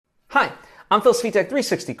I'm Phil Svitek,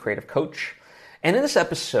 360 Creative Coach, and in this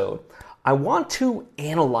episode, I want to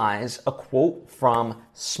analyze a quote from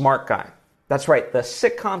Smart Guy. That's right, the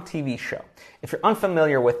sitcom TV show. If you're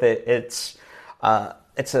unfamiliar with it, it's a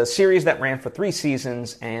series that ran for 3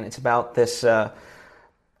 seasons, and it's about this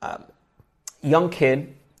young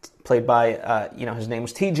kid played by, his name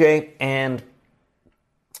was TJ, and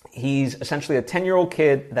he's essentially a 10-year-old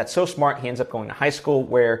kid that's so smart he ends up going to high school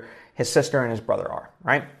where his sister and his brother are,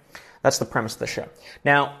 right? That's the premise of the show.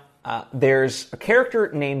 Now, there's a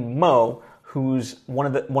character named Mo who's one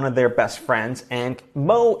of their best friends, and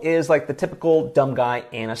Mo is like the typical dumb guy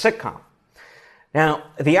in a sitcom. Now,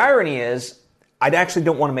 the irony is, I actually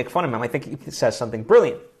don't want to make fun of him. I think he says something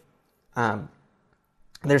brilliant.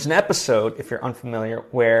 There's an episode, if you're unfamiliar,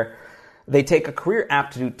 where they take a career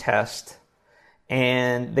aptitude test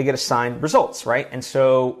and they get assigned results, right? And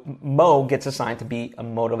so Mo gets assigned to be a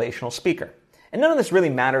motivational speaker. And none of this really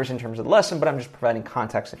matters in terms of the lesson, but I'm just providing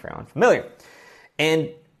context if you're unfamiliar. And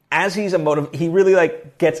as he really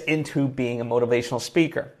gets into being a motivational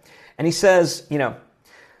speaker. And he says,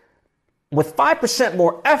 with 5%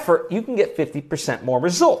 more effort, you can get 50% more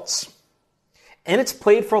results. And it's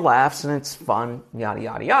played for laughs and it's fun, yada,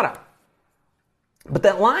 yada, yada. But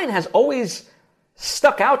that line has always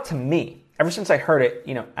stuck out to me ever since I heard it,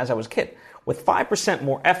 as I was a kid. With 5%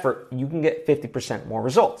 more effort, you can get 50% more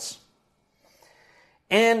results.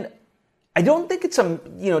 And I don't think it's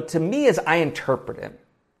to me as I interpret it,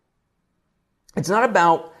 it's not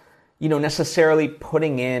about, necessarily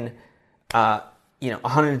putting in,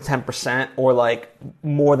 110% or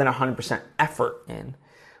more than 100% effort in.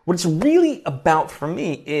 What it's really about for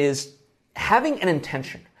me is having an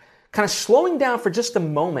intention, kind of slowing down for just a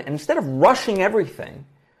moment, and instead of rushing everything,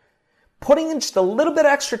 putting in just a little bit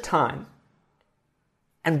extra time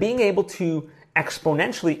and being able to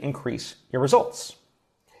exponentially increase your results.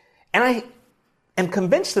 And I am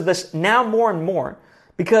convinced of this now more and more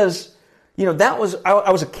because, I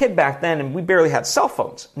was a kid back then and we barely had cell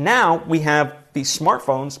phones. Now we have these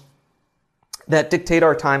smartphones that dictate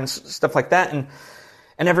our time and stuff like that. And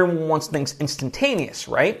everyone wants things instantaneous,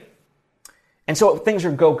 right? And so things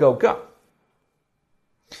are go, go, go.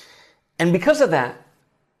 And because of that,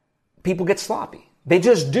 people get sloppy. They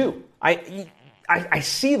just do. I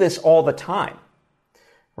see this all the time,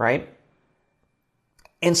 right?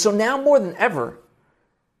 And so now more than ever,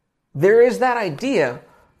 there is that idea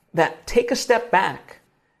that take a step back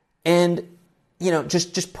and,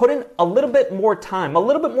 just put in a little bit more time, a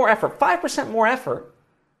little bit more effort, 5% more effort,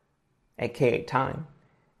 aka time,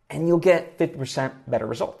 and you'll get 50% better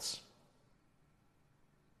results.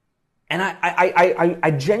 And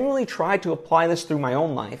I genuinely try to apply this through my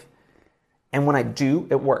own life. And when I do,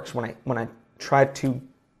 it works. When I try to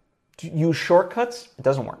use shortcuts, it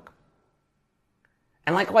doesn't work.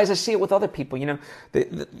 And likewise, I see it with other people. I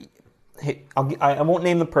won't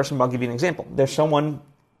name the person, but I'll give you an example. There's someone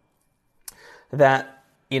that,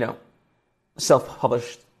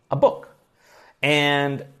 self-published a book.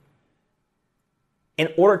 And in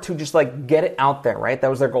order to just get it out there, right? That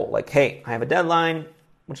was their goal. Hey, I have a deadline,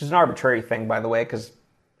 which is an arbitrary thing, by the way, because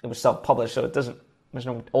it was self-published, so there's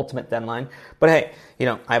no ultimate deadline. But hey,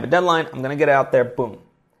 I have a deadline. I'm going to get it out there. Boom.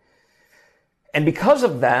 And because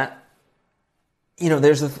of that,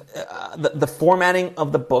 there's the formatting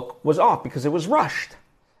of the book was off because it was rushed.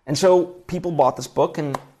 And so people bought this book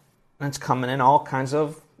and it's coming in all kinds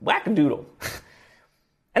of wackadoodle.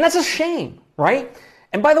 And that's a shame, right?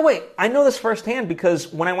 And by the way, I know this firsthand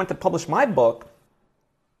because when I went to publish my book,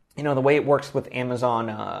 the way it works with Amazon,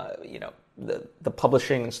 the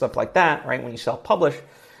publishing and stuff like that, right? When you self-publish,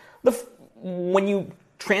 when you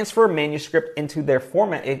transfer a manuscript into their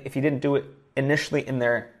format, if you didn't do it initially in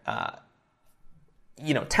their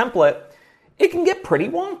template, it can get pretty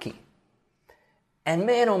wonky. And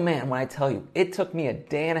man, oh man, when I tell you, it took me a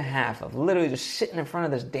day and a half of literally just sitting in front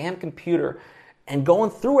of this damn computer and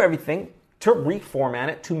going through everything to reformat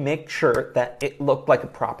it to make sure that it looked like a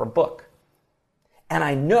proper book. And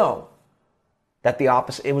I know that the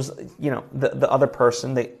opposite, it was, the other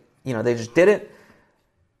person, they just did it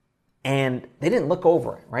and they didn't look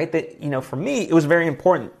over it, right? For me, it was very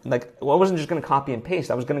important. I wasn't just going to copy and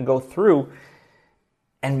paste. I was going to go through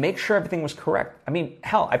and make sure everything was correct. I mean,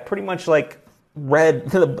 hell, I pretty much read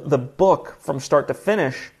the book from start to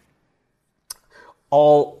finish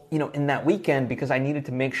all, in that weekend because I needed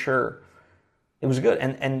to make sure it was good.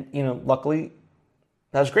 And luckily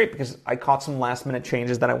that was great because I caught some last minute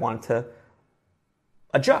changes that I wanted to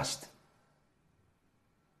adjust.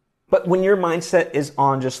 But when your mindset is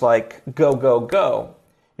on just go, go, go,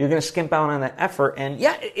 you're going to skimp out on that effort. And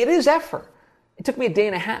yeah, it is effort. It took me a day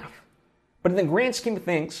and a half. But in the grand scheme of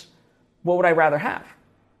things, what would I rather have?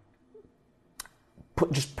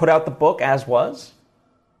 Just put out the book as was,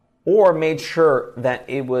 or made sure that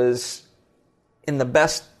it was in the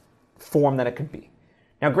best form that it could be.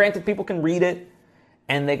 Now, granted, people can read it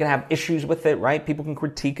and they can have issues with it, right? People can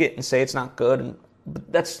critique it and say it's not good,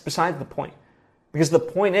 but that's besides the point. Because the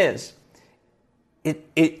point is,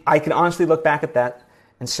 I can honestly look back at that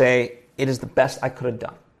and say it is the best I could have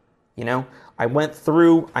done. You know, I went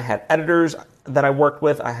through, I had editors that I worked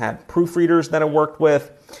with, I had proofreaders that I worked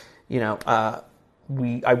with,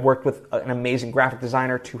 I worked with an amazing graphic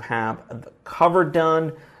designer to have the cover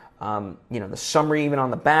done, the summary even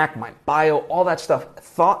on the back, my bio, all that stuff.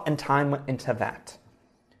 Thought and time went into that.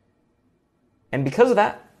 And because of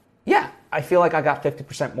that, I feel like I got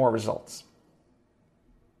 50% more results.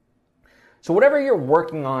 So whatever you're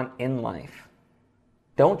working on in life,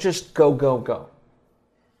 don't just go, go, go.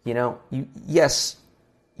 You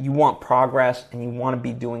want progress and you want to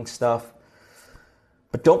be doing stuff,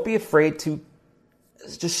 but don't be afraid to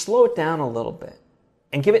just slow it down a little bit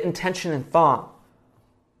and give it intention and thought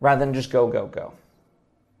rather than just go, go, go.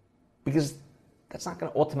 Because that's not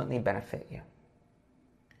going to ultimately benefit you.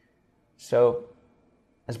 So,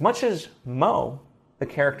 as much as Mo, the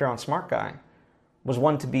character on Smart Guy, was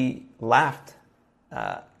one to be laughed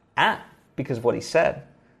at because of what he said,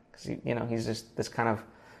 because he's just this kind of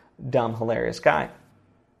dumb, hilarious guy,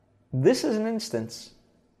 this is an instance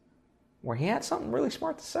where he had something really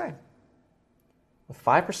smart to say. With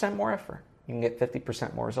 5% more effort, you can get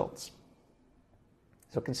 50% more results.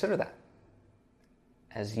 So consider that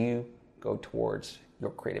as you go towards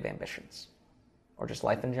your creative ambitions or just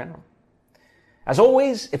life in general. As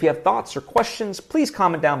always, if you have thoughts or questions, please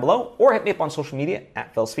comment down below or hit me up on social media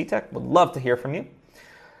at PhilSvitek. Would love to hear from you.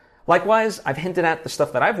 Likewise, I've hinted at the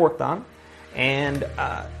stuff that I've worked on, and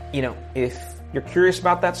if you're curious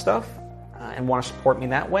about that stuff and want to support me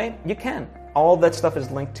that way, you can. All that stuff is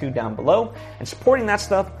linked to down below, and supporting that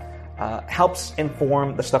stuff helps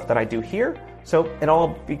inform the stuff that I do here, so it all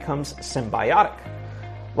becomes symbiotic.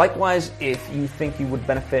 Likewise, if you think you would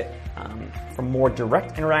benefit from more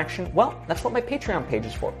direct interaction, well, that's what my Patreon page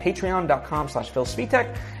is for.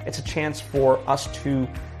 Patreon.com/PhilSvitek. It's a chance for us to,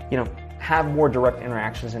 have more direct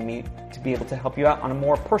interactions and me to be able to help you out on a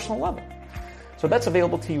more personal level. So that's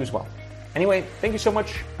available to you as well. Anyway, thank you so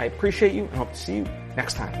much. I appreciate you and hope to see you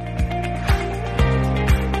next time.